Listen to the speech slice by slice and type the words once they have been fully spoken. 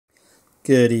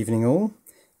Good evening all.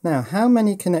 Now, how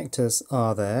many connectors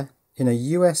are there in a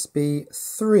USB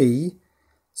 3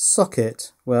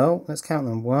 socket? Well, let's count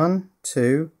them. 1,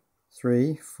 2,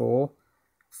 3, 4,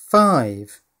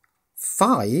 5.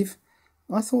 5?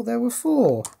 I thought there were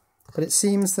 4. But it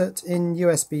seems that in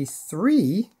USB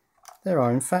 3 there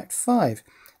are in fact 5.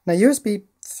 Now, USB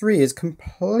 3 is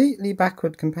completely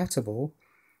backward compatible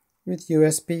with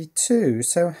USB 2.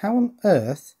 So how on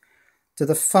earth do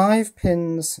the 5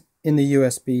 pins in the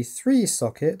USB 3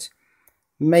 socket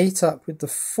mate up with the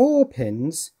 4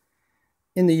 pins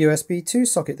in the USB 2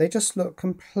 socket? They just look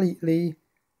completely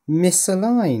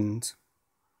misaligned.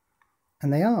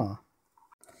 And they are.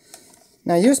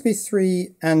 Now, USB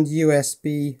 3 and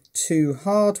USB 2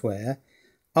 hardware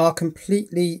are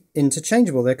completely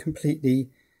interchangeable. They're completely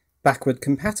backward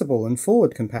compatible and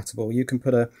forward compatible. You can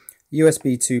put a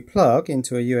USB 2 plug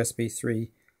into a USB 3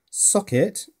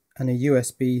 socket and a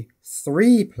USB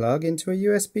 3 plug into a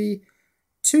USB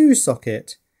 2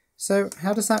 socket. So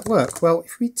how does that work? Well,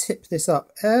 if we tip this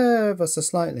up ever so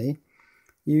slightly,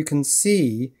 you can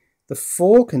see the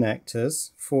 4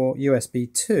 connectors for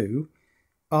USB 2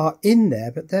 are in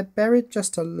there, but they're buried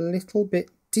just a little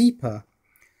bit deeper.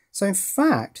 So in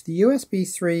fact, the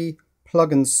USB 3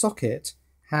 plug and socket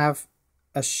have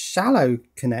a shallow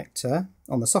connector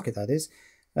on the socket, that is,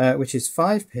 which is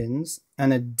 5 pins,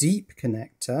 and a deep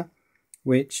connector,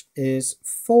 which is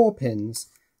 4 pins.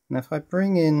 Now, if I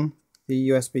bring in the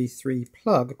USB 3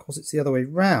 plug, of course it's the other way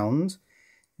round.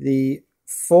 The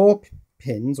 4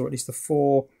 pins, or at least the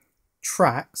 4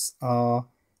 tracks, are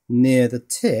near the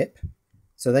tip,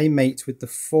 so they mate with the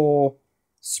 4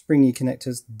 springy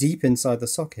connectors deep inside the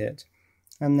socket.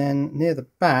 And then near the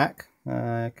back,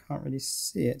 I can't really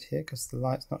see it here because the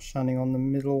light's not shining on the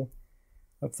middle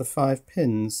of the 5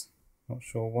 pins. Not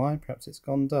sure why, perhaps it's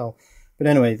gone dull. But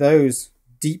anyway, those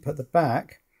deep at the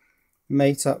back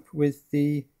mate up with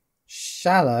the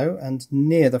shallow and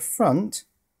near the front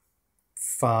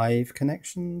 5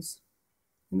 connections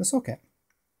in the socket.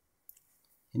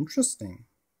 Interesting.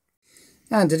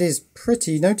 And it is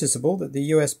pretty noticeable that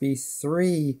the USB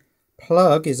 3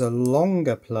 plug is a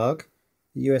longer plug.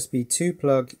 The USB 2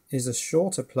 plug is a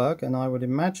shorter plug, and I would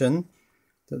imagine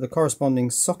that the corresponding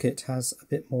socket has a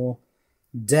bit more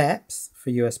depth for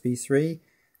USB 3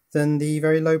 than the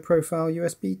very low profile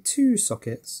USB 2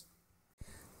 sockets.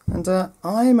 And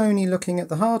I'm only looking at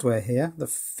the hardware here, the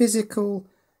physical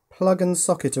plug and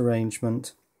socket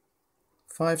arrangement.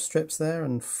 5 strips there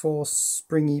and 4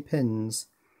 springy pins.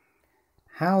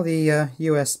 How the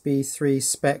USB 3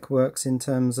 spec works in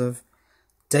terms of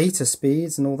data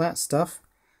speeds and all that stuff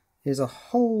is a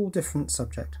whole different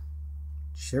subject.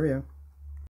 Cheerio.